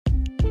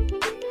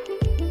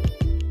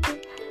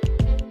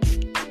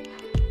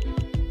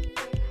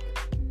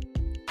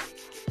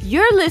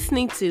You're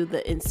listening to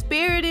the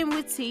Inspirited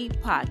with T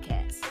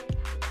podcast.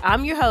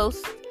 I'm your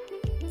host,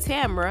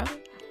 Tamara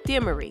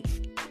Demery.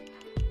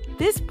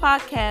 This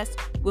podcast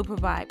will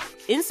provide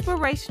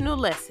inspirational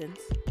lessons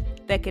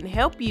that can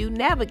help you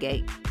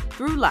navigate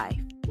through life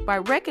by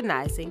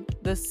recognizing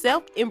the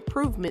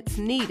self-improvements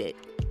needed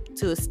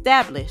to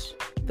establish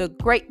the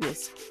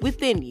greatness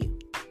within you.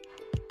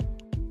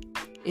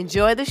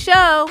 Enjoy the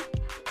show.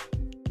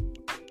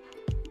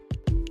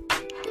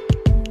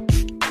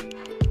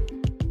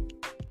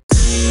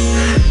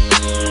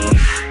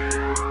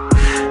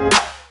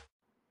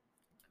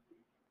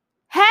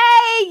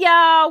 Hey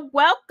y'all,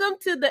 welcome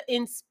to the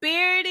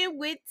Inspirited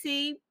with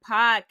T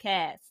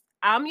podcast.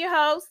 I'm your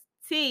host,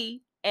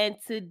 T, and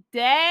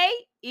today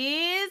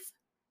is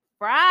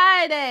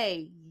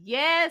Friday.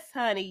 Yes,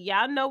 honey,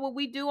 y'all know what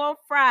we do on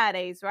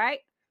Fridays, right?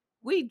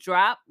 We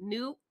drop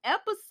new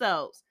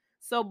episodes.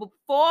 So before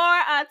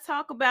I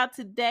talk about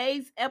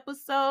today's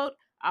episode,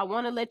 I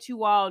want to let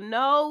you all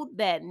know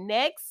that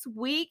next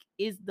week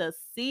is the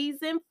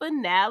season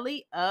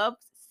finale of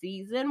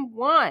season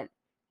 1.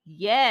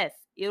 Yes,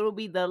 it'll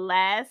be the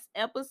last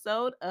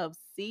episode of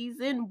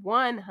season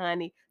 1,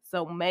 honey.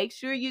 So make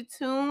sure you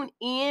tune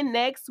in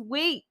next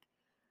week.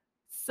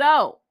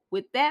 So,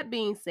 with that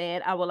being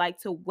said, I would like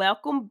to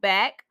welcome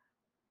back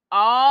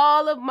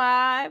all of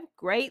my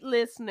great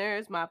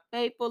listeners, my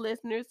faithful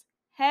listeners.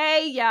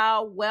 Hey,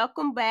 y'all,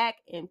 welcome back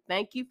and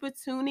thank you for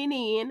tuning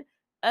in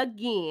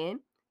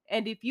again.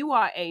 And if you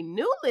are a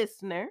new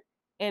listener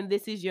and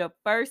this is your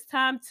first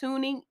time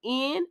tuning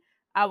in,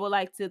 I would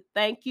like to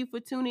thank you for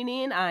tuning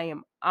in. I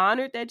am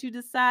honored that you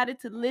decided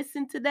to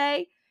listen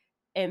today.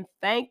 And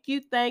thank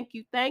you,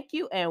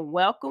 and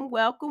welcome,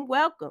 welcome,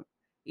 welcome.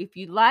 If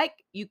you like,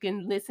 you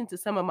can listen to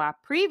some of my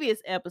previous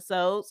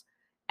episodes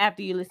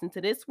after you listen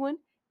to this one.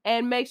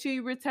 And make sure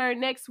you return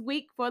next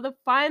week for the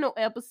final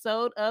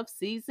episode of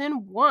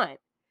season 1.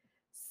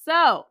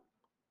 So,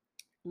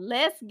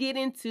 let's get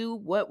into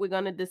what we're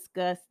going to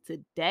discuss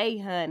today,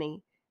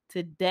 honey.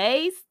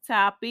 Today's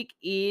topic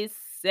is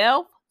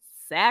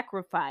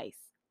self-sacrifice.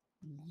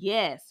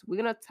 Yes,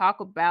 we're going to talk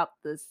about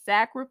the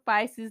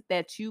sacrifices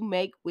that you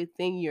make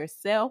within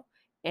yourself,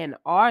 and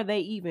are they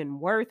even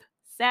worth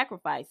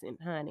sacrificing,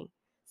 honey?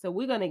 So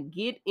we're going to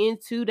get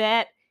into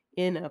that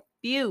in a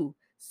few.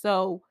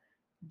 So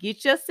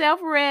get yourself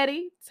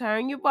ready,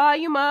 turn your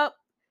volume up,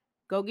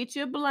 go get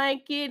your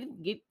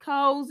blanket, get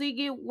cozy,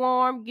 get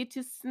warm, get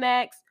your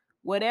snacks,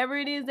 whatever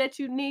it is that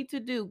you need to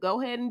do.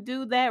 Go ahead and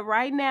do that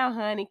right now,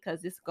 honey,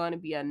 because it's going to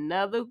be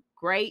another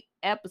great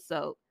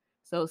episode.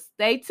 So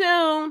stay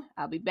tuned.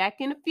 I'll be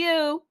back in a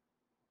few.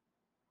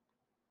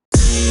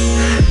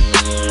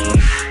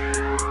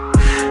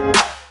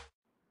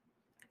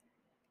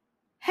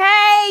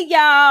 Hey,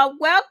 y'all.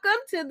 Welcome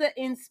to the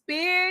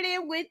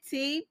Inspirited with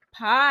T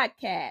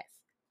podcast.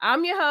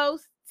 I'm your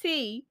host,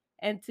 T,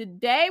 and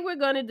today we're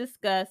going to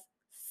discuss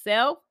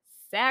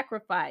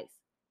self-sacrifice.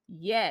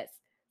 Yes,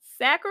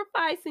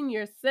 sacrificing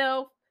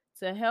yourself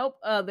to help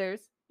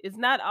others is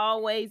not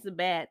always a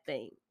bad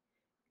thing.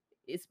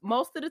 It's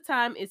most of the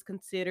time it's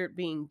considered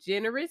being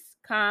generous,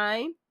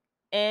 kind,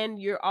 and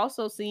you're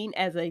also seen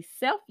as a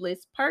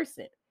selfless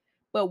person.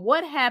 But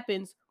what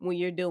happens when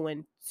you're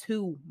doing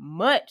too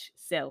much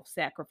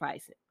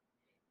self-sacrificing?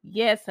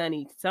 Yes,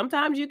 honey,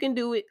 sometimes you can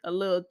do it a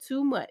little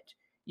too much.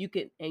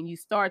 You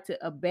start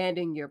to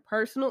abandon your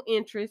personal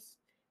interests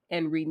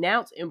and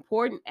renounce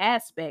important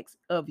aspects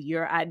of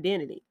your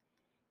identity.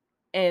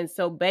 And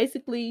so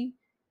basically,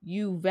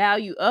 you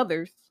value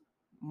others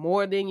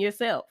more than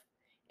yourself.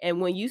 And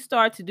when you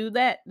start to do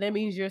that, that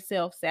means you're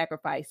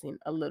self-sacrificing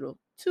a little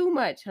too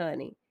much,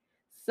 honey.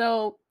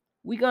 So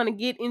we're going to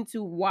get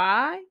into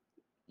why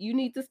you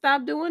need to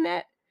stop doing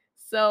that.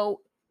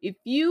 So if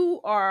you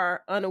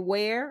are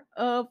unaware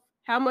of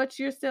how much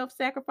you're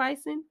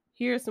self-sacrificing,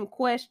 here are some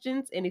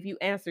questions. And if you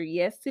answer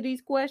yes to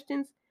these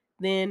questions,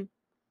 then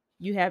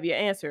you have your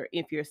answer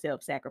if you're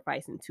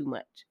self-sacrificing too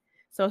much.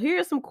 So here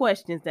are some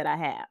questions that I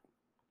have.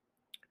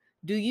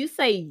 Do you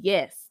say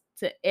yes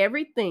to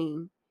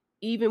everything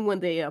even when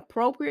the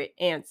appropriate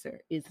answer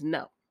is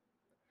no?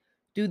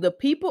 Do the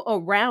people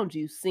around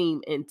you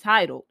seem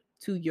entitled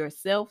to your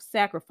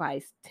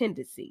self-sacrifice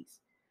tendencies?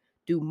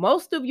 Do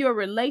most of your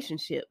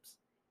relationships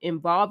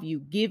involve you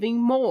giving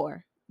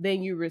more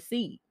than you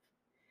receive?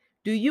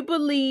 Do you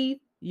believe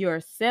your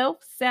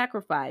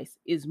self-sacrifice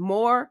is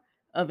more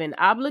of an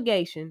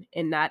obligation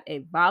and not a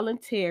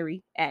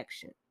voluntary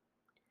action?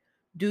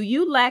 Do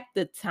you lack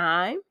the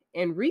time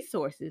and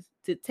resources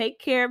to take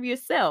care of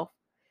yourself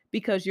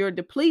because you're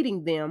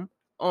depleting them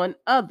on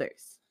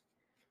others?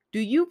 Do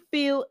you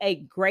feel a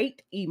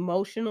great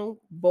emotional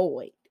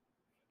void?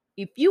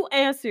 If you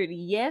answered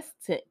yes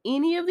to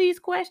any of these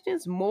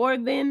questions, more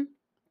than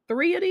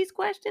 3 of these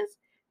questions,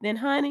 then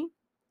honey,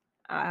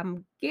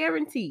 I'm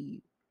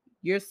guaranteed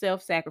you're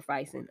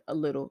self-sacrificing a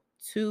little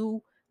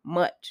too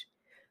much.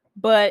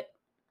 But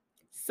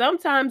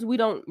sometimes we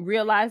don't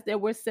realize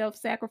that we're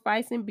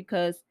self-sacrificing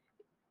because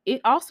it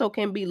also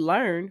can be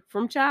learned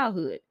from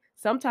childhood.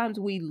 Sometimes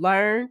we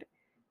learned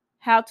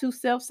how to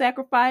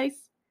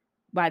self-sacrifice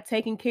by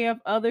taking care of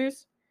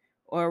others,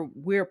 or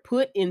we're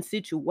put in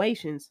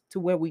situations to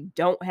where we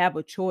don't have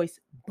a choice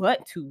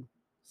but to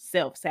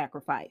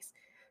self-sacrifice.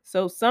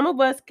 So some of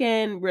us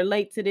can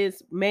relate to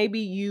this. Maybe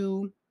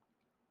you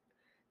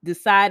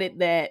decided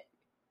that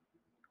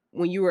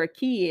when you were a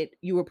kid,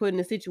 you were put in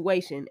a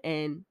situation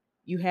and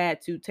you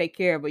had to take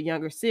care of a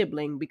younger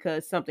sibling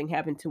because something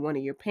happened to one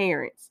of your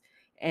parents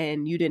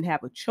and you didn't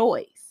have a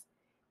choice.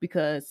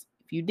 Because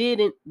if you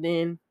didn't,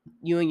 then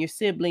you and your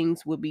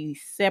siblings would be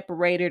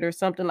separated or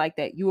something like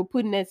that. You were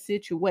put in that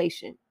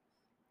situation.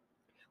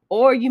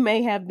 Or you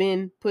may have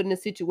been put in a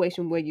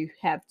situation where you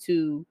have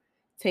to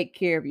take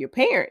care of your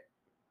parent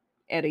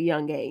at a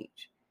young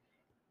age.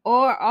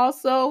 Or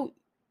also,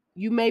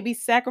 you may be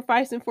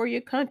sacrificing for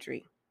your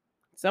country.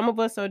 Some of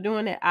us are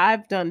doing that.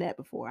 I've done that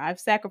before. I've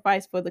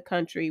sacrificed for the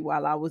country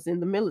while I was in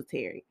the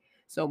military.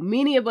 So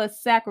many of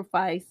us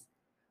sacrifice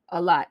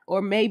a lot.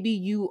 Or maybe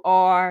you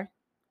are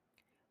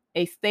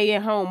a stay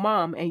at home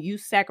mom and you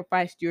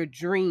sacrificed your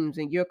dreams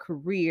and your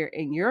career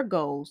and your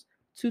goals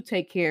to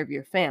take care of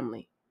your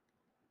family.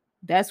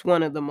 That's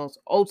one of the most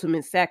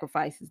ultimate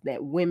sacrifices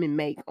that women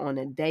make on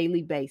a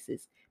daily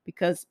basis,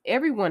 because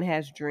everyone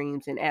has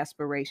dreams and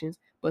aspirations,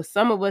 but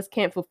some of us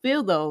can't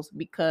fulfill those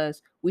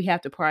because we have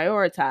to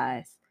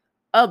prioritize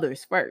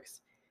others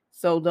first.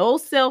 So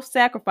those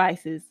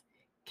self-sacrifices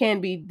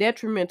can be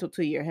detrimental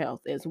to your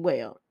health as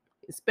well,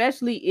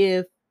 especially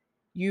if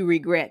you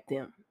regret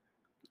them.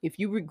 If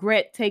you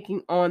regret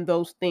taking on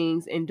those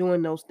things and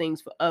doing those things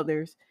for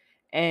others,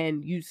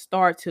 and you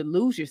start to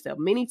lose yourself.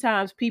 Many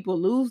times people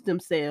lose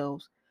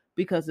themselves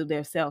because of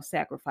their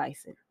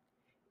self-sacrificing.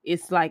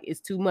 It's like it's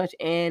too much,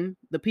 and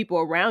the people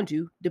around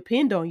you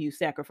depend on you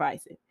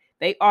sacrificing.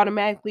 They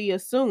automatically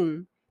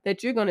assume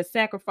that you're going to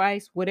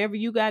sacrifice whatever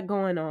you got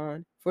going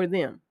on for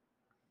them.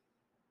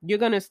 You're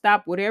going to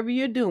stop whatever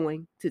you're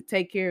doing to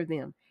take care of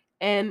them.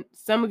 And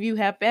some of you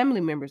have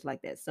family members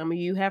like that. Some of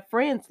you have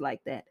friends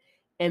like that.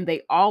 And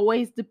they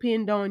always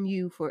depend on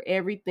you for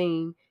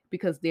everything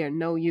because they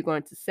know you're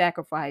going to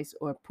sacrifice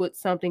or put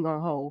something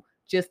on hold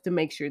just to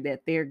make sure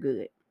that they're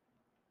good.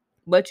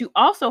 But you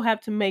also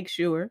have to make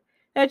sure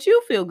that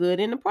you feel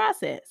good in the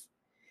process.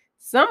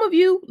 Some of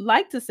you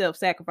like to self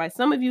sacrifice.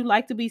 Some of you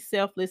like to be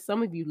selfless.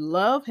 Some of you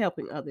love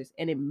helping others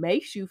and it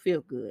makes you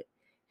feel good.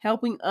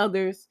 Helping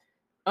others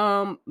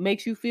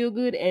makes you feel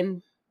good.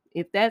 And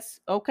if that's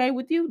okay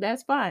with you,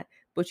 that's fine.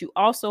 But you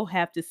also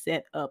have to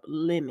set up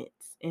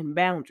limits and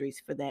boundaries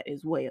for that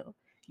as well.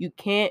 You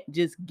can't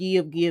just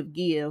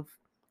give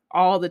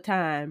all the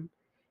time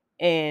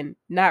and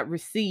not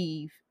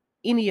receive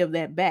any of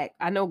that back.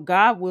 I know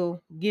God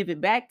will give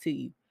it back to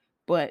you,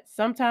 but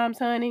sometimes,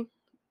 honey,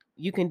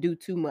 you can do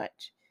too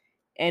much.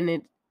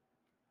 And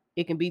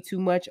it can be too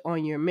much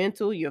on your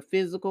mental, your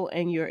physical,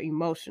 and your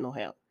emotional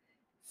health.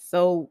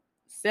 So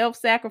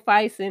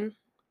self-sacrificing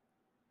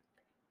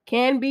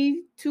can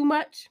be too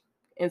much,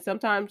 and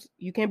sometimes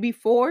you can be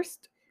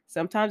forced.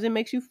 Sometimes it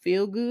makes you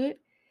feel good,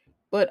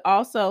 but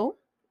also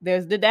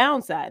there's the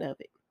downside of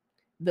it.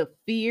 The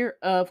fear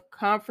of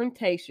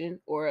confrontation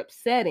or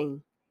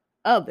upsetting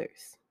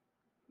others.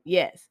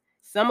 Yes,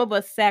 some of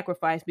us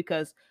sacrifice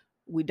because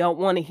we don't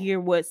want to hear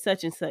what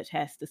such and such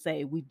has to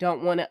say. We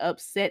don't want to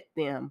upset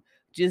them.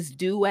 Just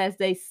do as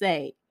they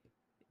say.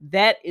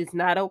 That is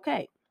not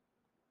okay.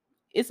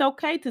 It's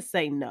okay to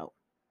say no.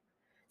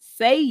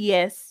 Say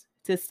yes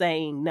to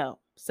saying no.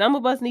 Some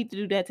of us need to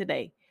do that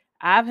today.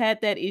 I've had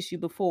that issue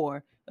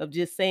before of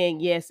just saying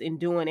yes and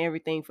doing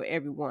everything for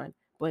everyone.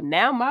 But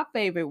now my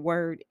favorite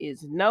word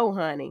is no,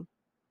 honey.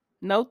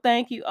 No,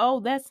 thank you. Oh,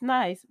 that's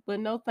nice, but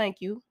no, thank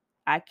you.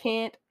 I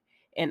can't,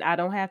 and I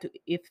don't have to.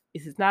 If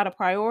it's not a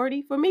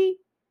priority for me,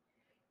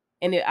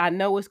 and I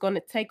know it's going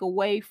to take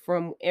away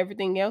from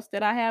everything else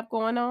that I have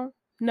going on,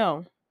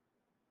 no,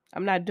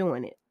 I'm not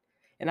doing it.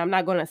 And I'm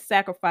not going to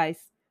sacrifice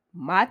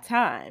my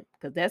time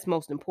because that's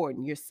most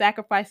important. You're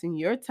sacrificing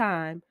your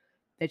time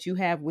that you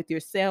have with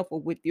yourself or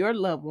with your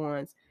loved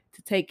ones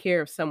to take care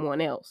of someone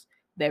else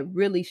that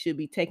really should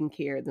be taking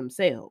care of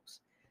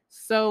themselves.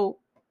 So,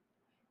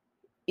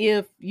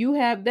 if you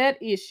have that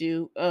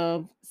issue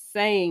of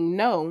saying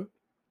no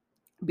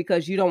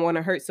because you don't want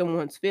to hurt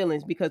someone's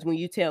feelings, because when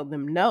you tell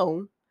them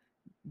no,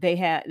 they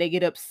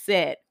get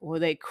upset or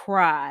they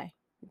cry.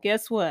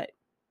 Guess what?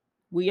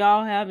 We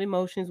all have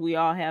emotions, we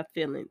all have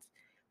feelings.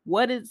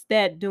 What is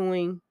that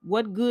doing?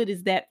 What good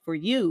is that for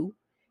you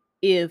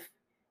if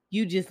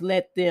you just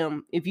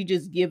if you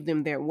just give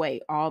them their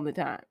way all the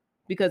time?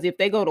 Because if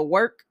they go to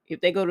work,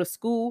 if they go to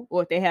school,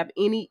 or if they have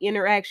any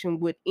interaction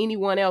with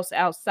anyone else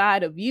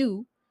outside of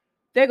you,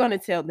 they're going to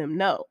tell them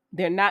no.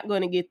 They're not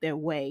going to get their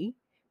way.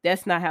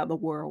 That's not how the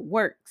world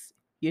works.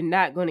 You're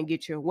not going to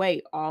get your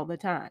way all the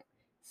time.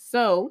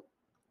 So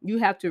you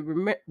have to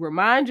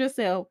remind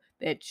yourself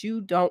that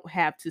you don't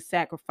have to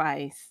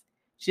sacrifice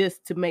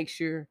just to make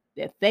sure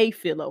that they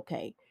feel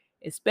okay,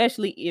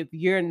 especially if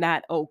you're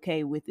not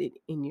okay with it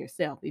in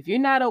yourself. If you're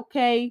not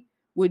okay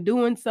with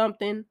doing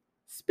something,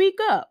 speak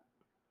up.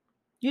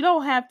 You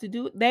don't have to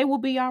do it. They will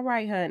be all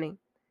right, honey.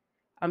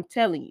 I'm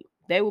telling you,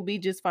 they will be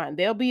just fine.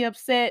 They'll be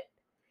upset,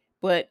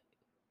 but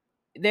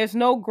There's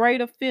no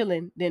greater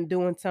feeling than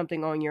doing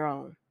something on your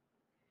own.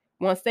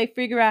 Once they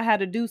figure out how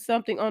to do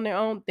something on their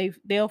own,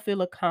 they'll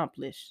feel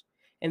accomplished,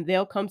 and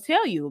they'll come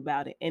tell you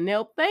about it, and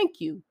they'll thank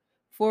you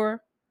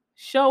for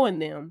showing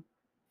them,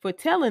 for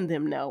telling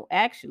them no,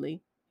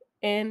 actually,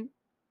 and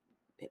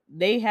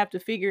they have to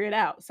figure it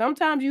out.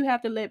 Sometimes you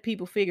have to let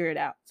people figure it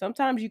out.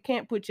 Sometimes you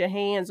can't put your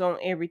hands on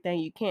everything.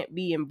 You can't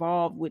be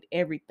involved with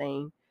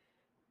everything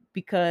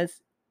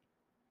because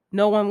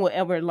no one will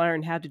ever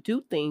learn how to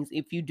do things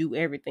if you do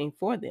everything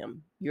for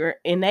them. You're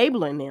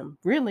enabling them,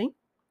 really.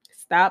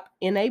 Stop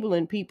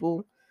enabling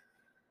people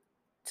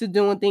to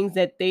doing things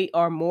that they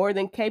are more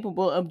than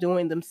capable of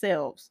doing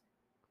themselves,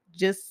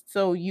 just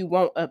so you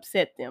won't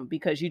upset them,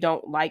 because you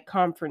don't like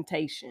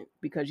confrontation,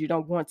 because you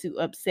don't want to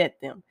upset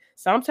them.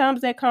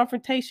 Sometimes that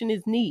confrontation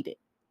is needed.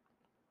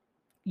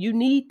 You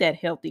need that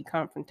healthy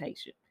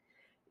confrontation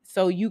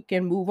so you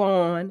can move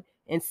on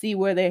and see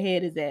where their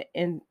head is at.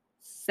 And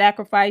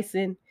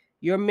sacrificing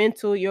your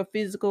mental, your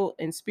physical,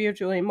 and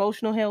spiritual,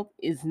 emotional health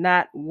is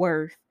not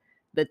worth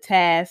the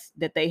task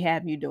that they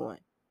have you doing.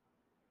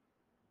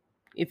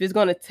 If it's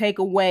going to take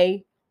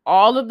away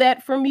all of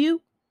that from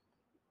you,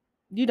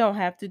 you don't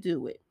have to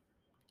do it.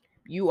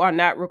 You are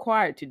not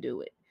required to do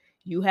it.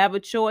 You have a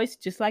choice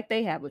just like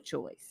they have a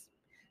choice.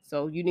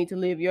 So you need to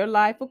live your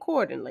life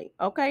accordingly.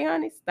 Okay,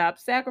 honey? Stop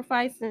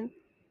sacrificing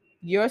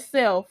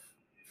yourself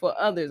for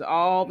others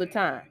all the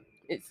time.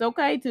 It's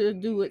okay to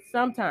do it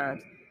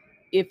sometimes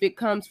if it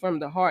comes from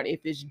the heart, if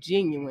it's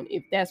genuine,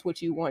 if that's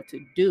what you want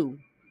to do.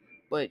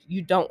 But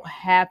you don't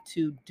have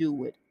to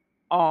do it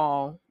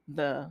all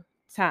the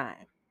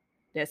time.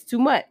 That's too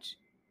much.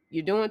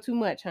 You're doing too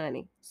much,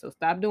 honey. So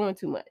stop doing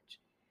too much.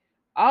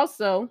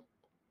 Also,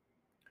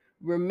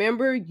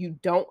 remember, you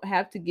don't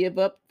have to give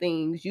up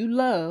things you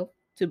love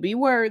to be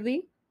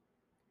worthy.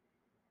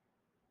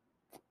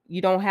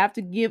 You don't have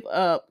to give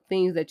up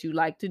things that you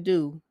like to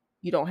do.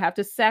 You don't have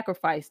to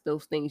sacrifice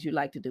those things you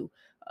like to do.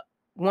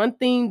 One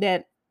thing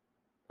that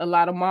a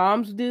lot of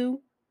moms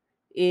do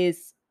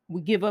is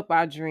we give up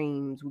our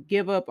dreams, we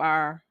give up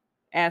our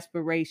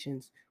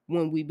aspirations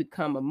when we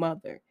become a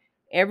mother.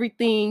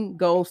 Everything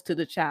goes to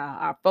the child.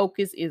 Our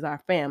focus is our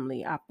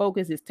family. Our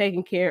focus is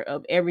taking care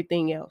of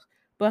everything else.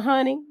 But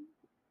honey,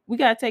 we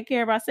got to take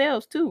care of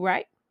ourselves too,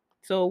 right?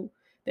 So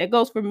that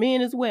goes for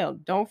men as well.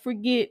 Don't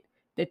forget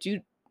that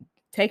you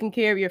taking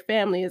care of your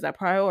family is a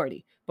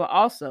priority, but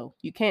also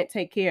you can't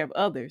take care of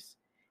others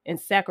and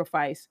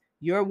sacrifice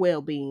your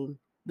well-being,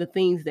 the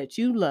things that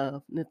you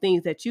love, the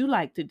things that you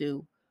like to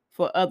do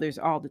for others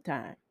all the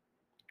time,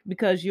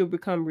 because you'll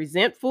become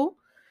resentful,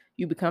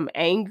 you become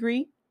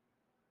angry,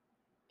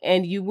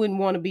 and you wouldn't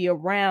want to be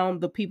around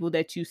the people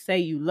that you say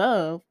you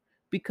love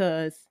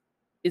because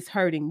it's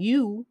hurting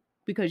you,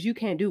 because you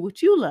can't do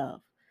what you love.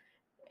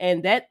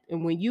 And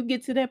when you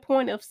get to that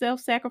point of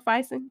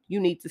self-sacrificing, you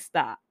need to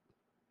stop.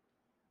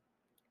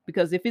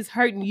 Because if it's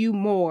hurting you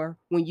more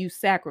when you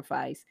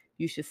sacrifice,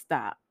 you should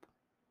stop.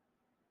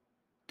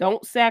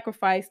 Don't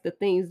sacrifice the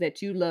things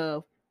that you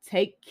love.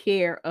 Take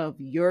care of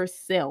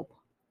yourself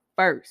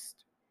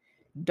first.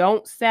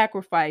 Don't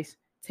sacrifice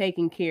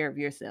taking care of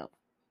yourself.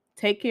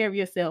 Take care of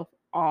yourself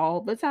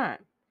all the time.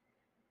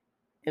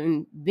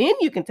 And then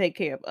you can take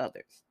care of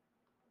others,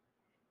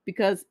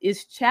 because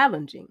it's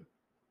challenging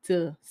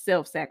to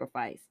self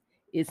sacrifice.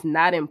 It's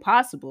not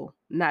impossible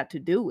not to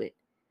do it.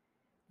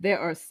 There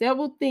are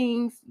several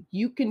things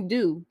you can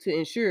do to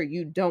ensure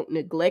you don't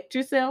neglect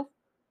yourself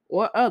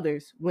or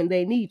others when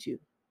they need you.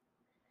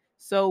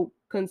 So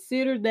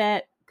consider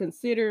that.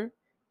 Consider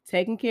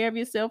taking care of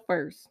yourself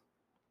first.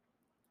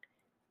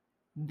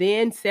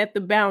 Then set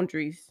the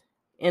boundaries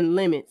and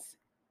limits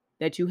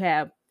that you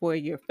have for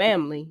your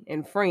family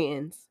and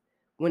friends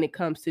when it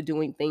comes to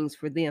doing things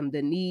for them,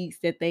 the needs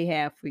that they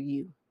have for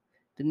you,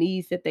 the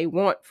needs that they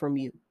want from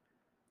you.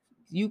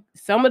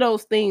 Some of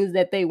those things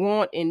that they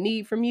want and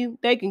need from you,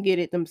 they can get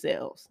it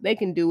themselves. They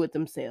can do it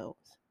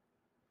themselves.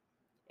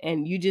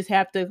 And you just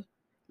have to,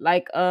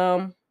 like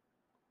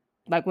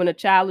like when a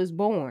child is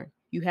born,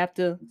 you have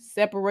to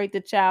separate the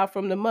child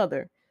from the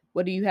mother.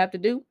 What do you have to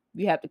do?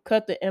 You have to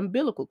cut the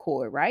umbilical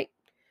cord, right?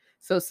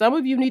 So some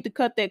of you need to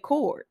cut that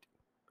cord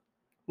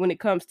when it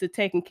comes to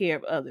taking care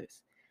of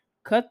others.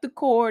 Cut the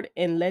cord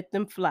and let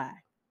them fly.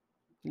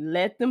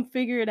 Let them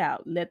figure it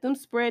out. Let them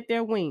spread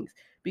their wings,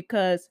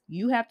 because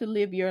you have to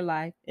live your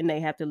life and they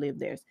have to live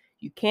theirs.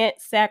 You can't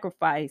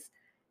sacrifice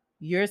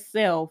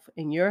yourself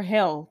and your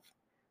health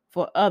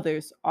for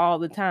others all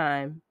the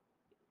time,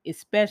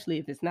 especially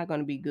if it's not going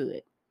to be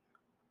good.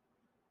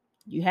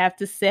 You have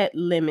to set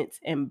limits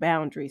and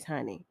boundaries,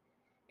 honey,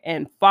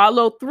 and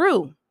follow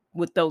through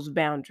with those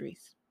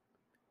boundaries.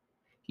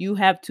 You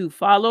have to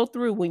follow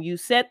through. When you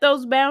set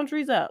those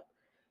boundaries up,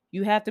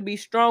 you have to be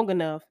strong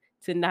enough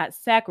to not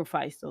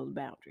sacrifice those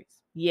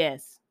boundaries.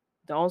 Yes,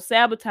 don't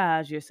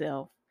sabotage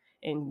yourself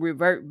and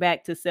revert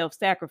back to self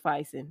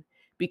sacrificing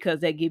because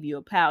they give you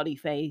a pouty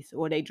face,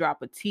 or they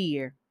drop a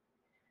tear,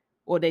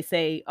 or they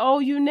say, "Oh,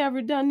 you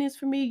never done this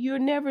for me. You're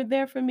never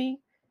there for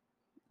me."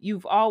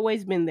 You've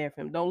always been there for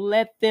them. Don't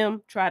let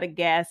them try to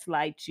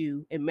gaslight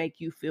you and make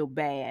you feel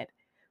bad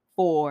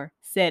for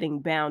setting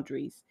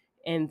boundaries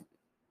and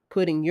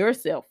putting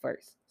yourself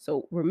first.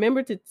 So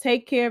remember to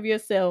take care of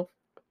yourself,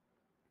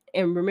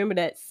 and remember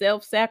that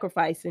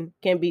self-sacrificing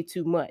can be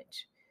too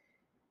much,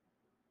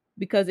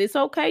 because it's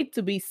okay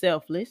to be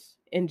selfless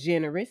and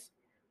generous,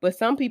 but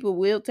some people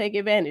will take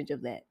advantage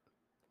of that.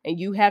 And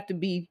you have to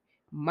be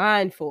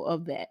mindful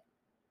of that,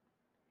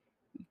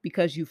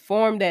 because you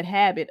form that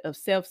habit of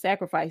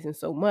self-sacrificing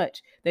so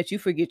much that you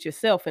forget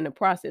yourself in the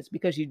process,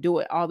 because you do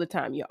it all the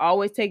time. You're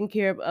always taking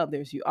care of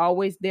others. You're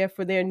always there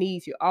for their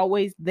needs. You're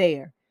always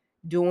there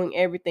doing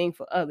everything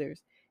for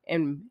others.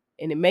 And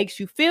it makes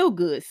you feel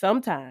good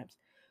sometimes.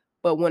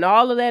 But when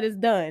all of that is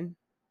done,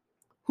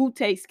 who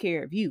takes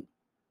care of you?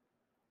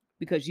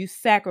 Because you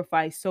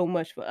sacrifice so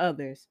much for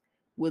others.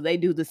 Will they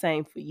do the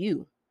same for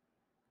you?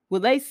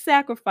 Will they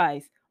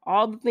sacrifice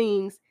all the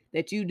things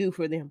that you do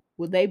for them?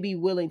 Will they be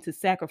willing to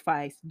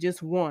sacrifice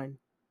just one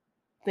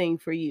thing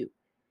for you?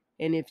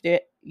 And if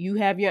you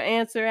have your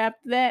answer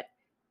after that,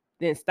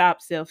 then stop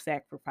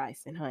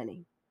self-sacrificing,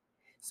 honey.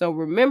 So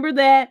remember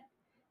that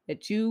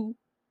you,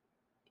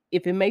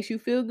 if it makes you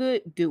feel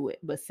good, do it,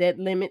 but set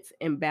limits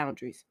and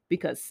boundaries,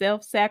 because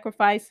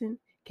self-sacrificing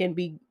can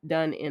be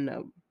done in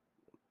a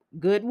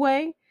good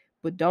way,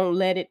 but don't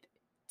let it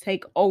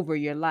take over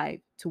your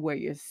life to where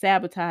you're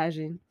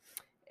sabotaging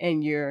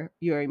and your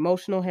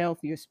emotional health,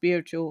 your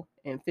spiritual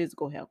and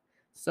physical health.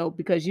 So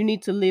because you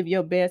need to live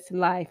your best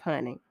life,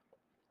 honey,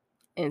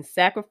 and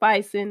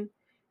sacrificing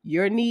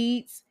your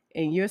needs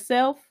and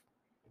yourself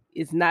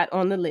is not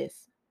on the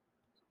list.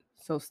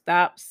 So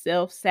stop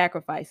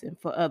self-sacrificing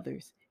for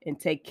others and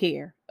take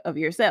care of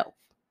yourself.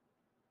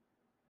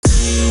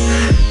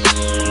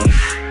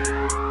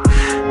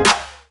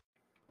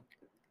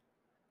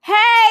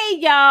 Hey,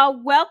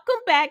 y'all.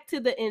 Welcome back to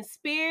the In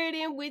Spirit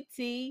and with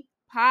T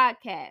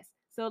podcast.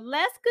 So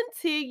let's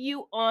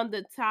continue on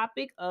the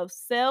topic of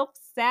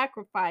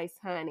self-sacrifice,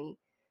 honey.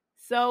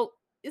 So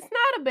it's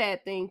not a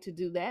bad thing to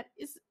do that.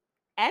 It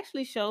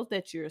actually shows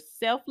that you're a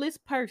selfless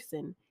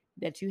person,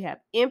 that you have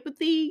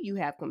empathy, you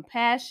have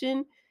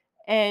compassion,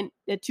 and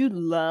that you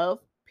love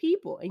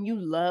people and you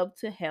love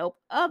to help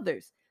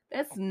others.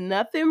 There's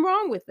nothing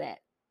wrong with that.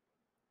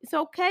 It's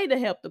okay to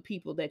help the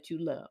people that you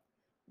love,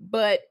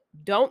 but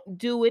don't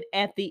do it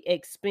at the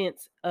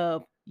expense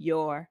of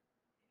your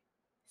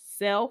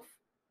self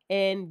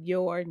and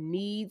your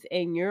needs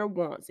and your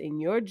wants and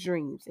your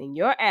dreams and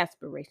your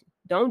aspirations.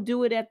 Don't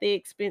do it at the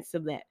expense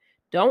of that.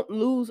 Don't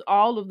lose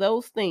all of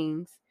those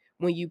things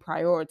when you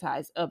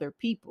prioritize other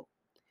people,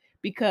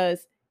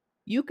 because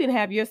you can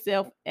have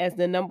yourself as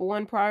the number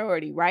one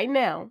priority right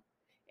now.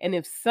 And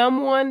if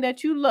someone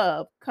that you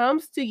love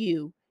comes to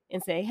you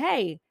and say,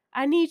 "Hey,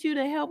 I need you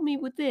to help me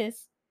with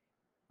this,"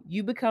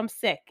 you become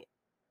second.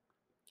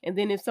 And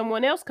then if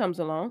someone else comes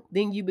along,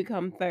 then you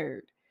become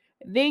third.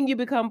 Then you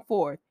become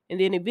fourth. And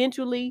then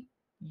eventually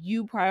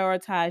you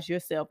prioritize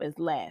yourself as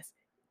last.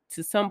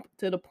 To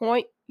the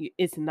point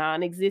it's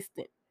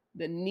non-existent.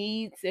 The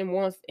needs and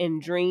wants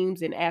and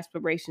dreams and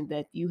aspirations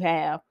that you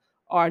have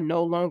are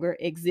no longer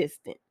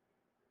existent.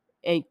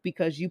 And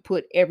because you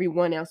put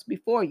everyone else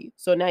before you.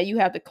 So now you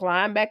have to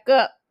climb back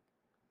up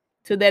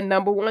to that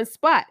number one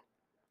spot.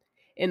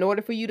 In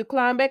order for you to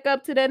climb back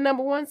up to that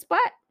number one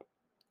spot,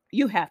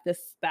 you have to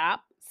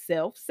stop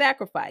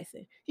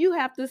self-sacrificing. You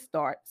have to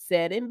start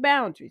setting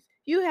boundaries.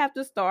 You have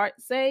to start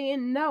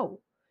saying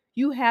no.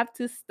 You have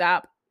to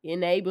stop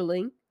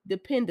enabling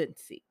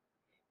dependency.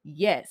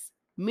 Yes,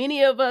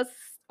 many of us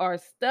are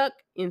stuck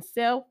in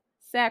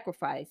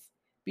self-sacrifice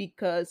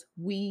because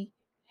we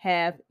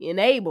have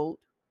enabled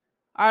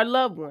our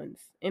loved ones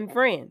and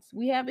friends.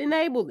 We have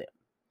enabled them.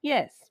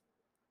 Yes.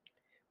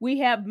 We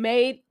have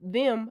made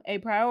them a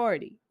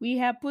priority. We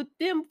have put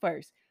them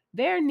first.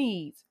 Their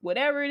needs,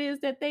 whatever it is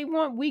that they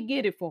want, we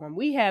get it for them.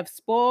 We have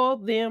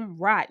spoiled them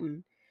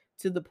rotten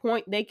to the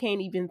point they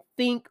can't even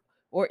think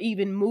or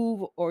even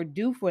move or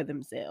do for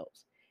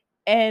themselves.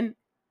 And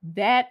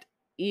that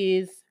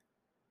is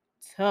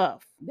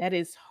tough. That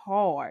is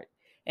hard.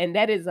 And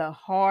that is a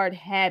hard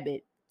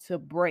habit to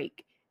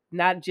break,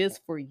 not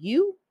just for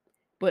you,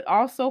 but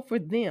also for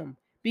them,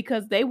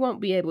 because they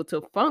won't be able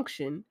to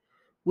function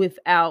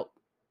without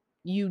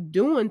you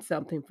doing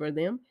something for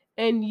them,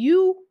 and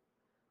you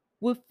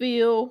will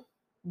feel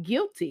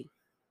guilty.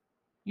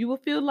 You will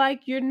feel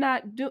like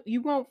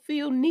you won't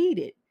feel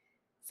needed.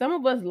 Some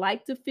of us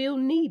like to feel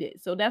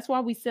needed. So that's why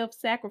we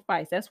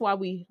self-sacrifice. That's why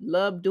we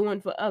love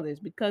doing for others,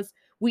 because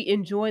we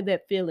enjoy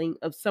that feeling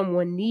of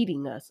someone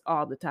needing us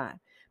all the time.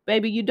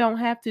 Baby, you don't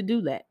have to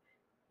do that.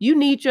 You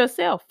need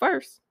yourself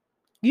first.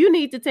 You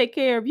need to take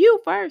care of you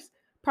first.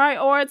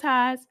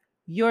 Prioritize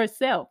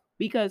yourself,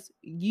 because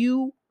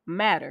you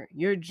matter.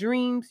 Your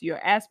dreams, your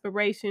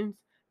aspirations,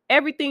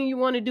 everything you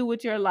want to do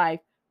with your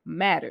life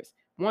matters.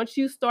 Once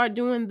you start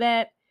doing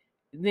that,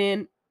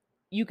 then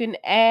you can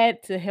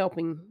add to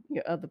helping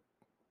your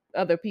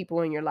other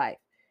people in your life,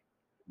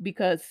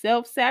 because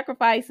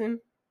self-sacrificing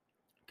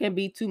can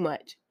be too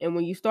much. And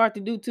when you start to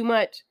do too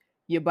much,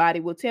 your body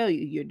will tell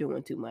you you're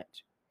doing too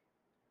much.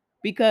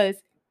 Because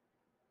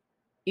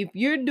if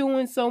you're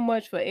doing so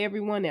much for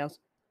everyone else,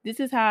 This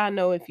is how I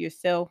know if you're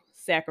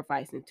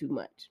self-sacrificing too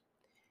much.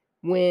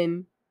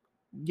 When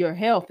your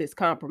health is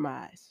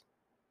compromised.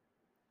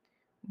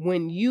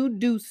 When you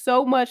do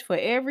so much for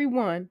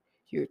everyone,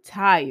 you're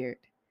tired.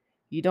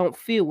 You don't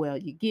feel well.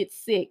 You get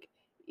sick.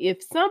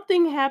 If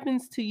something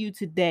happens to you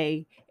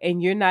today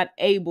and you're not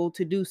able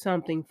to do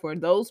something for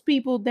those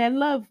people that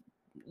love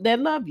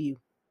you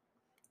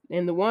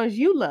and the ones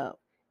you love,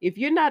 if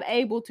you're not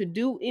able to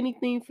do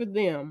anything for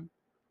them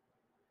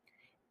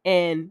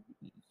and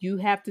you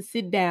have to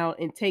sit down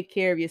and take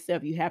care of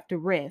yourself, you have to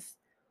rest.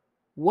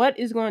 What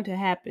is going to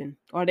happen?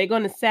 Are they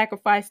going to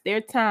sacrifice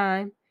their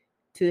time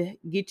to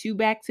get you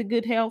back to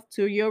good health,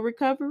 to your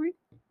recovery?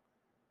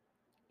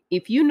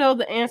 If you know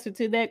the answer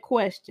to that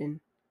question,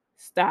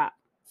 stop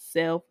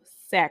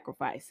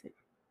self-sacrificing.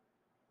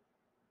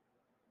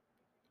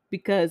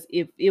 Because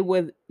if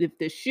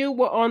the shoe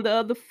were on the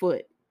other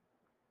foot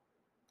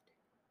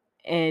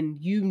and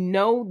you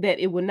know that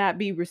it will not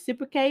be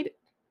reciprocated,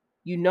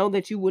 you know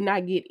that you will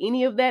not get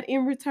any of that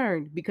in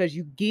return because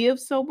you give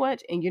so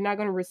much and you're not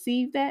going to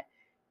receive that.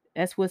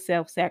 That's what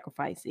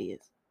self-sacrifice is.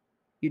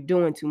 You're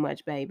doing too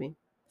much, baby.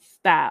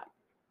 Stop.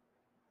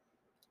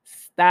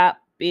 Stop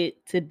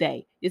it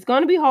today. It's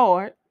going to be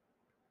hard.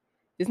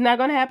 It's not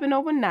going to happen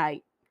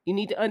overnight. You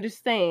need to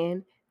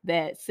understand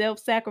that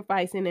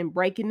self-sacrificing and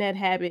breaking that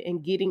habit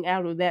and getting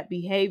out of that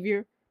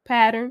behavior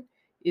pattern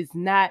is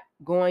not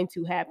going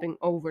to happen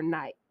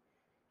overnight.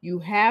 You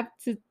have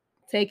to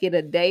take it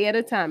a day at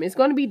a time. It's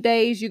going to be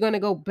days you're going to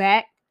go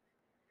back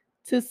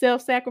to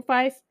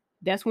self-sacrifice.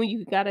 That's when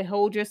you got to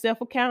hold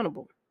yourself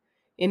accountable.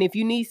 And if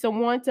you need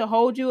someone to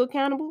hold you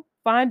accountable,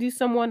 find you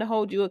someone to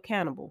hold you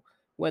accountable,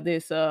 whether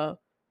it's a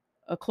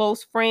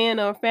close friend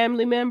or a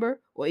family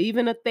member, or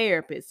even a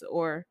therapist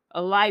or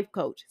a life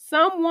coach,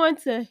 someone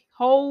to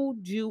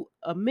hold you,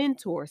 a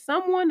mentor,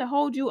 someone to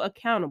hold you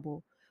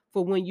accountable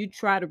for when you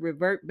try to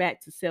revert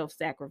back to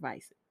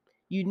self-sacrificing.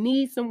 You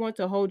need someone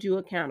to hold you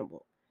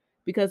accountable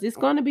because it's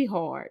going to be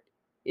hard.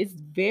 It's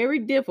very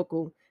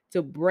difficult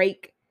to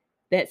break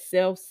that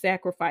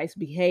self-sacrifice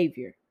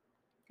behavior,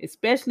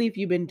 especially if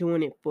you've been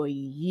doing it for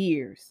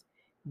years.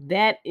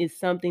 That is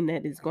something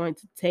that is going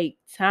to take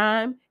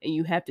time, and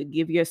you have to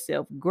give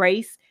yourself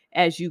grace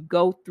as you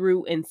go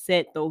through and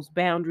set those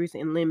boundaries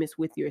and limits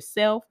with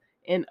yourself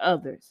and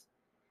others,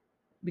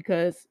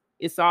 because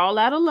it's all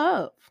out of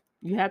love.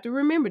 You have to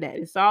remember that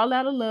it's all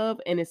out of love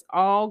and it's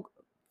all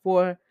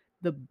for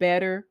the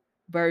better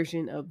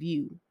version of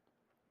you.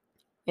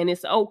 And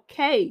it's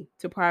okay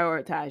to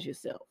prioritize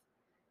yourself.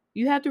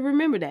 You have to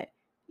remember that.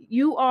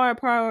 You are a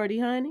priority,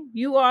 honey.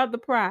 You are the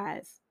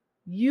prize.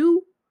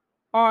 You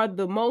are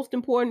the most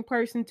important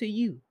person to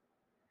you.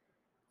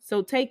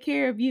 So take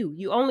care of you.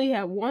 You only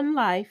have one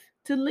life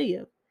to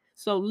live.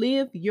 So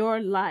live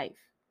your life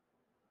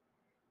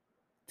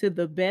to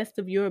the best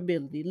of your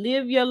ability.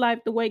 Live your life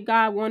the way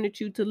God wanted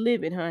you to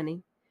live it,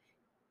 honey.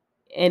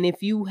 And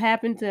if you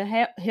happen to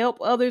help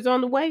others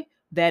on the way,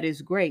 that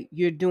is great.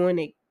 You're doing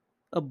it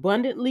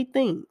abundantly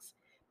things,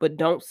 but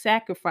don't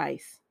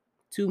sacrifice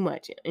too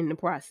much in the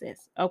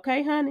process.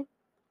 Okay, honey?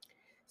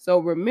 So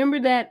remember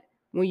that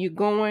when you're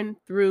going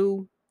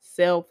through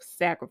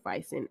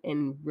self-sacrificing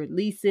and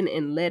releasing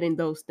and letting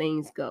those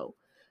things go.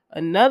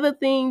 Another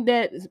thing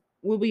that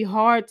will be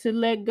hard to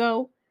let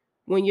go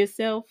when you're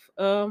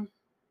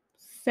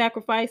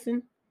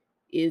sacrificing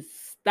is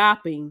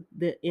stopping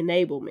the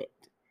enablement.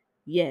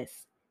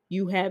 Yes,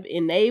 you have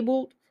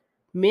enabled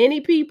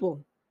many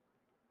people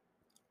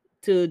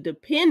to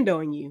depend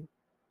on you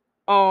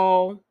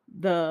all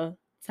the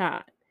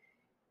time.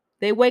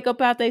 They wake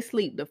up out their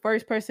sleep. The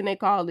first person they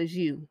call is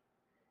you,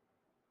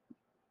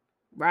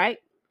 right?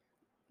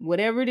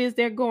 Whatever it is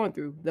they're going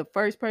through, the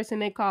first person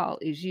they call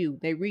is you.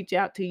 They reach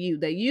out to you.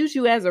 They use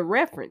you as a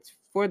reference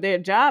for their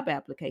job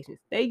applications.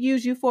 They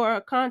use you for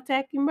a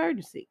contact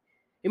emergency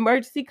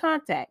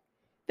contact.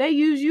 They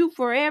use you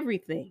for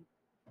everything.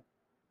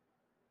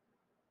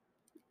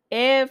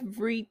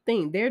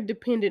 Everything. They're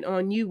dependent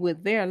on you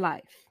with their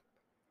life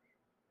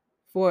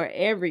for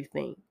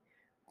everything.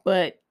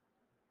 But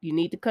you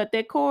need to cut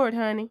that cord,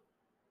 honey.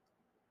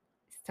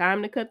 It's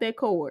time to cut that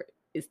cord.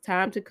 It's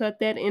time to cut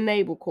that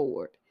enable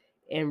cord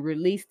and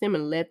release them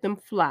and let them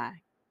fly,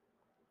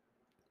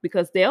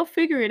 because they'll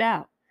figure it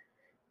out.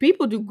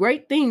 People do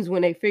great things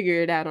when they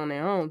figure it out on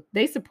their own.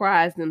 They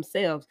surprise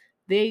themselves.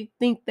 They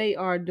think they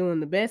are doing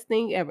the best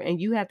thing ever,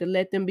 and you have to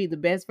let them be the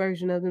best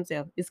version of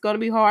themselves. It's going to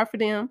be hard for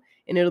them,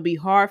 and it'll be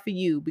hard for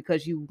you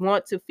because you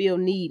want to feel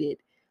needed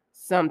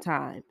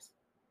sometimes.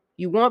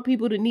 You want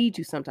people to need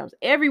you sometimes.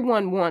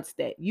 Everyone wants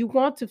that. You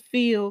want to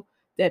feel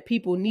that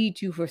people need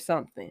you for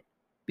something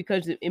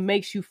because it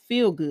makes you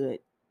feel good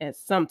at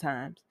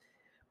sometimes,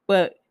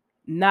 but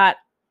not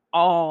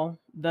all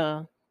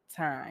the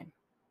time.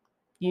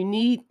 You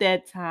need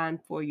that time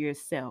for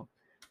yourself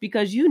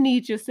because you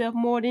need yourself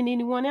more than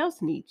anyone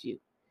else needs you.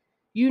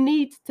 You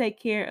need to take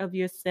care of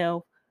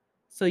yourself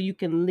so you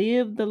can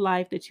live the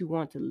life that you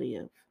want to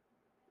live.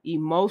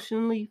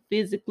 Emotionally,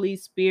 physically,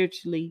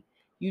 spiritually,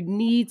 you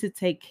need to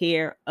take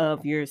care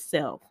of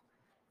yourself.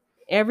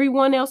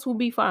 Everyone else will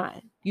be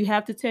fine. You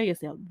have to tell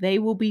yourself, they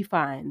will be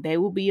fine. They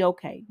will be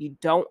okay. You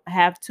don't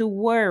have to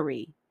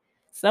worry.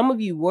 Some of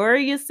you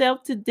worry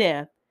yourself to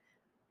death,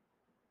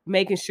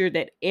 making sure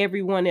that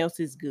everyone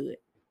else is good.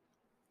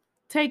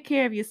 Take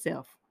care of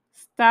yourself.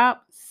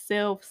 Stop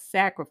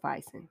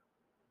self-sacrificing.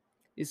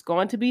 It's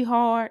going to be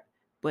hard,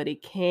 but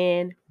it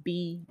can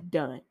be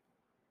done.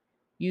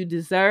 You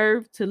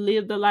deserve to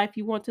live the life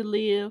you want to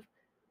live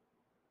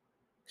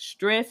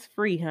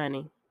stress-free,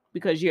 honey,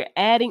 because you're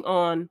adding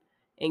on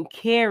and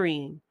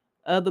carrying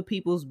other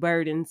people's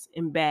burdens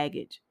and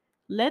baggage.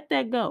 Let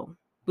that go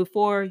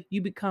before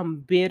you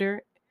become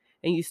bitter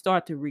and you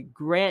start to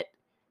regret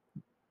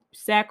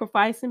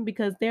sacrificing,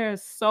 because there are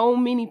so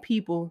many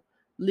people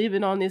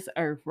living on this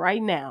earth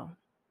right now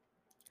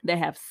that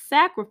have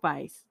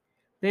sacrificed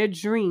their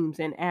dreams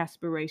and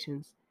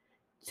aspirations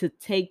to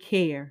take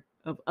care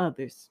of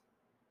others.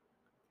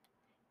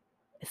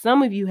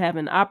 Some of you have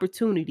an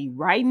opportunity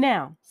right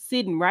now,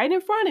 sitting right in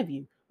front of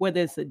you,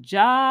 whether it's a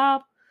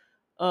job,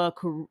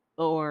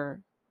 or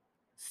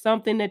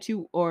something that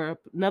you, or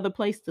another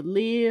place to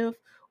live,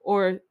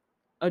 or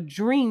a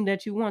dream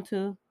that you want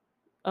to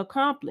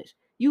accomplish.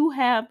 You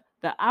have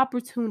the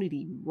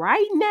opportunity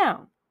right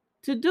now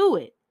to do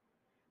it,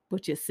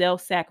 but you're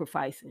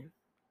self-sacrificing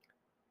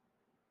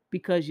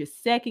because you're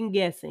second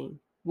guessing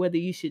whether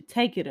you should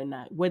take it or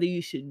not, whether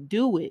you should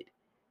do it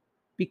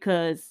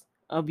because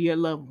of your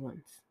loved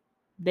ones.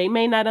 They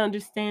may not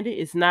understand it.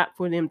 It's not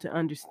for them to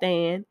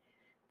understand.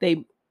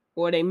 They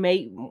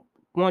may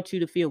want you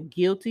to feel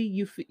guilty.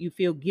 You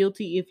feel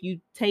guilty if you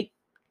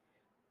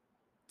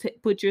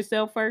put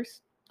yourself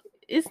first.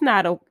 It's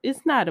not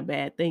a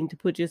bad thing to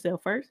put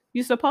yourself first.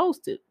 You're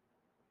supposed to.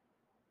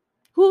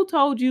 Who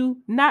told you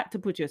not to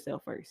put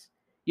yourself first?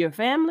 Your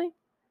family?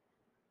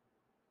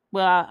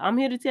 Well, I'm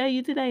here to tell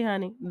you today,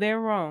 honey, they're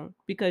wrong,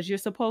 because you're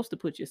supposed to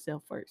put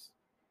yourself first.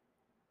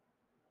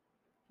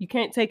 You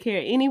can't take care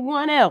of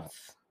anyone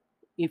else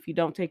if you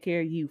don't take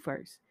care of you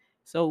first.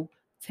 So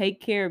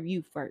take care of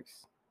you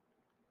first.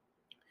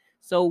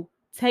 So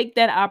take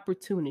that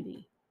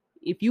opportunity.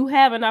 If you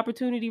have an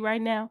opportunity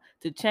right now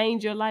to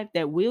change your life,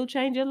 that will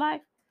change your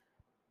life,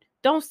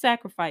 don't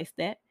sacrifice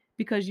that,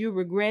 because you'll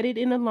regret it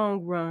in the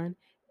long run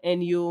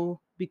and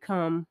you'll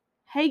become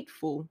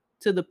hateful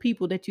to the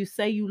people that you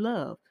say you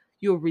love.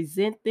 You'll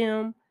resent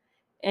them,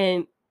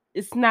 and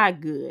it's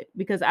not good,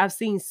 because I've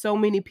seen so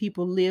many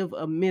people live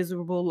a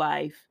miserable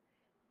life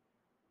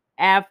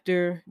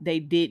after they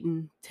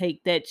didn't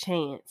take that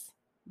chance.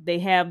 They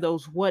have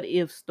those what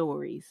if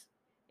stories,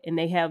 and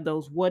they have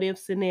those what if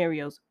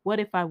scenarios. What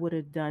if I would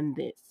have done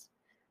this?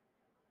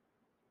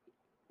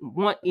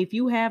 If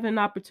you have an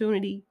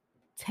opportunity,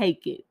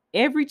 take it.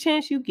 Every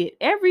chance you get,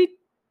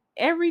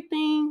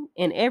 everything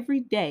and every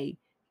day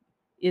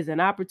is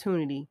an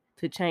opportunity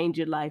to change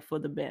your life for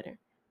the better.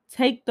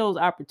 Take those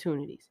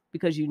opportunities,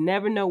 because you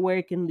never know where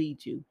it can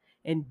lead you.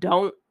 And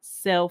don't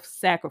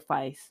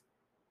self-sacrifice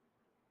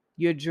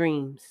your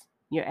dreams,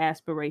 your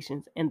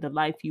aspirations, and the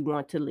life you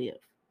want to live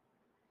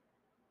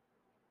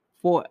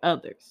for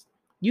others.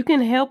 You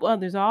can help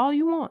others all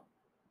you want,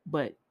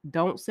 but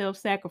don't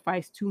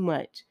self-sacrifice too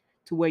much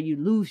to where you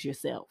lose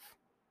yourself,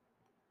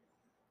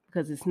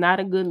 because it's not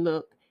a good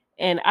look.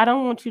 And I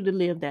don't want you to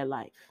live that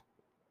life.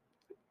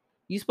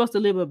 You're supposed to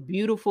live a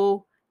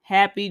beautiful,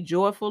 happy,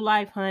 joyful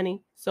life,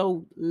 honey.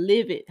 So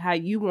live it how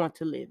you want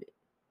to live it.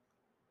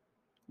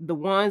 The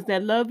ones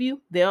that love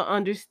you, they'll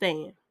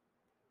understand.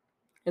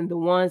 And the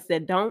ones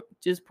that don't,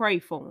 just pray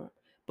for them.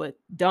 But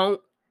don't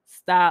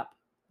stop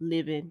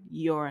living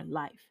your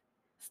life.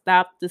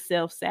 Stop the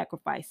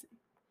self-sacrificing,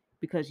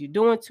 because you're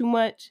doing too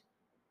much,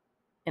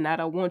 and I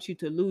don't want you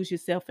to lose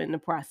yourself in the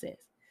process.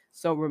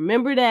 So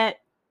remember that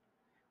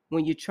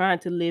when you're trying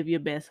to live your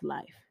best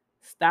life.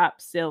 Stop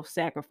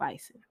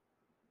self-sacrificing.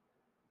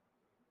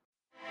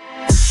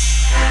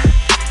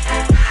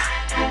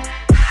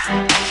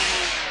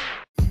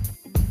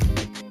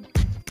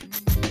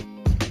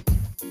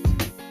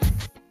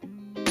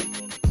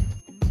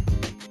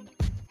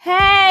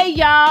 Hey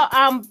y'all,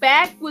 I'm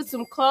back with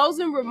some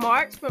closing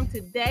remarks from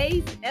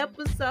today's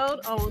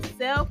episode on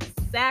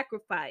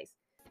self-sacrifice.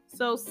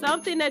 So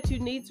something that you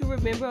need to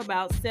remember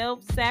about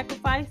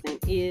self-sacrificing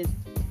is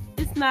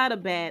it's not a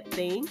bad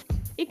thing.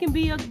 It can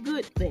be a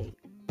good thing.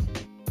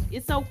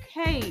 It's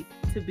okay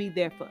to be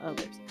there for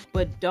others,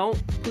 but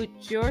don't put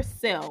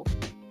yourself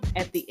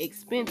at the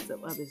expense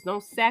of others.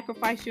 Don't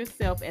sacrifice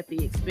yourself at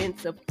the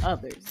expense of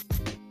others.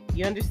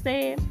 You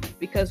understand?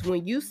 Because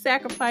when you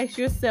sacrifice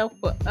yourself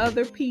for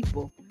other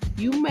people,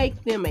 you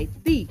make them a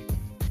thief,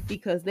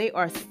 because they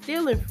are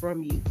stealing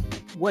from you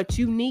what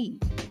you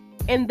need.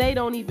 And they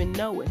don't even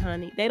know it,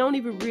 honey. They don't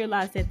even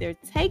realize that they're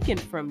taking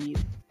from you,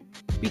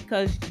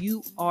 because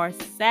you are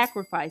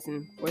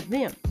sacrificing for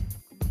them.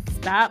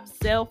 Stop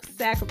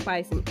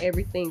self-sacrificing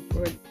everything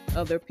for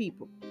other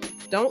people.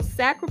 Don't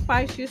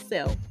sacrifice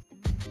yourself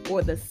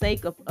for the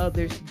sake of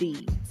others'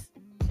 deeds.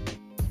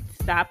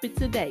 Stop it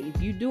today.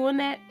 If you're doing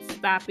that,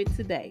 stop it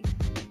today.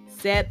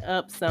 Set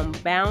up some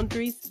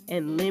boundaries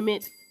and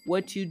limit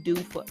what you do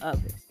for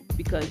others,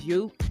 because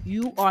you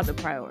are the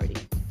priority.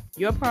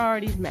 Your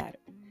priorities matter.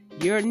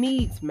 Your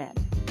needs matter.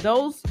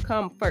 Those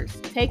come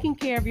first. Taking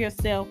care of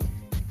yourself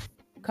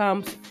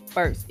comes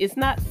first. It's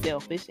not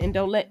selfish, and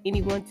don't let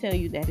anyone tell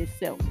you that it's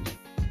selfish,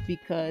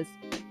 because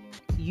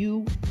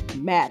you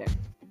matter.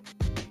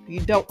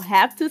 You don't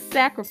have to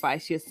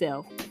sacrifice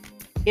yourself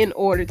in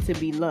order to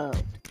be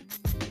loved.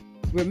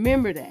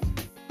 Remember that.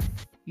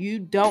 You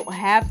don't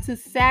have to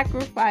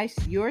sacrifice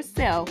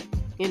yourself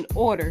in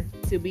order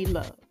to be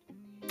loved.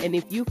 And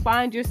if you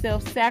find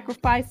yourself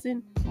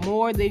sacrificing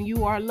more than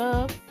you are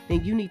loved,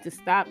 then you need to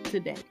stop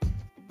today.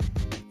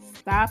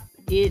 Stop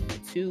it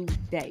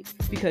today,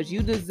 because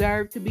you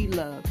deserve to be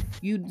loved.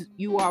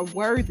 You are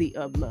worthy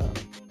of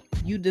love.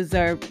 You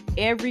deserve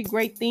every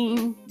great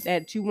thing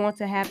that you want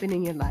to happen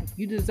in your life.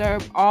 You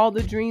deserve all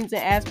the dreams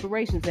and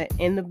aspirations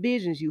and the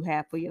visions you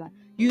have for your life.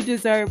 You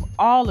deserve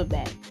all of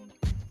that.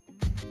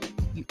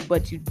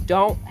 But you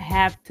don't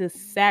have to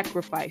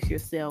sacrifice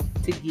yourself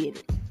to get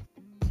it.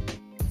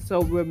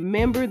 So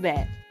remember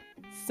that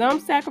some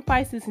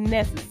sacrifice is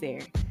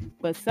necessary,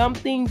 but some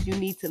things you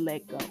need to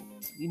let go.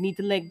 You need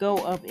to let go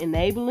of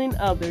enabling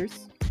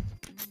others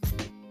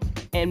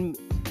and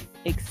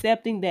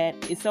accepting that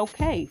it's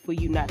okay for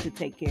you not to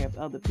take care of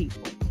other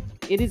people.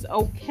 It is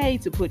okay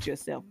to put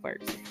yourself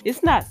first.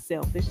 It's not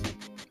selfish.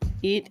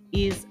 It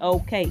is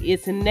okay.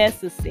 It's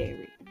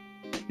necessary,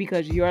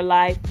 because your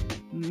life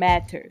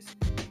matters.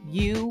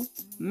 You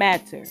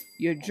matter.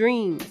 Your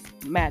dreams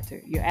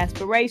matter. Your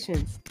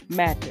aspirations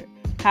matter.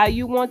 How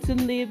you want to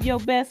live your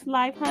best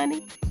life,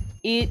 honey,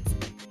 it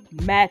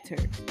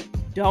matters.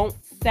 Don't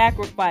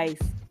sacrifice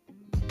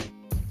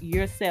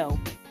yourself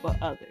for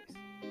others.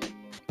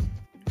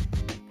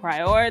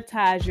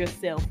 Prioritize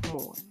yourself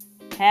more.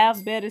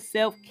 Have better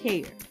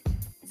self-care.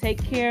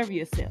 Take care of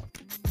yourself.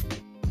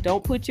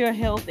 Don't put your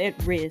health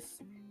at risk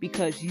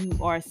because you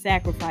are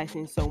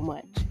sacrificing so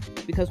much.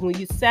 Because when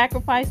you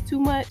sacrifice too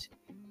much,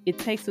 it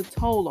takes a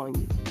toll on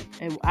you.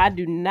 And I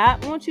do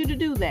not want you to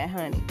do that,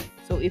 honey.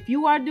 So if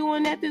you are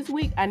doing that this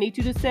week, I need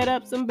you to set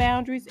up some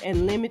boundaries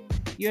and limit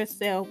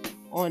yourself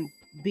on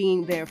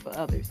being there for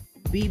others.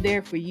 Be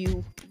there for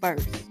you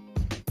first.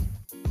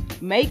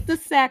 Make the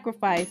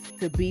sacrifice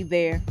to be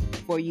there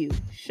for you.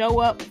 Show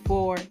up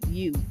for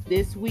you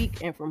this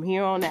week and from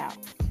here on out.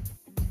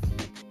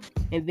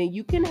 And then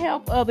you can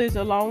help others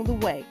along the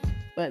way,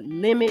 but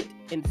limit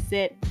and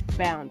set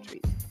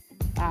boundaries.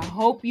 I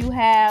hope you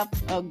have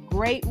a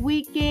great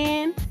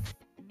weekend.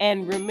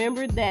 And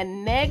remember that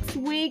next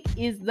week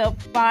is the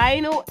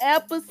final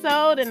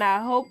episode, and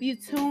I hope you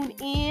tune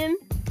in.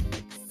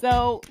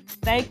 So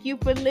thank you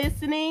for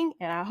listening,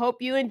 and I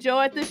hope you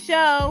enjoyed the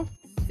show.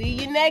 See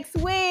you next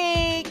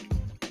week.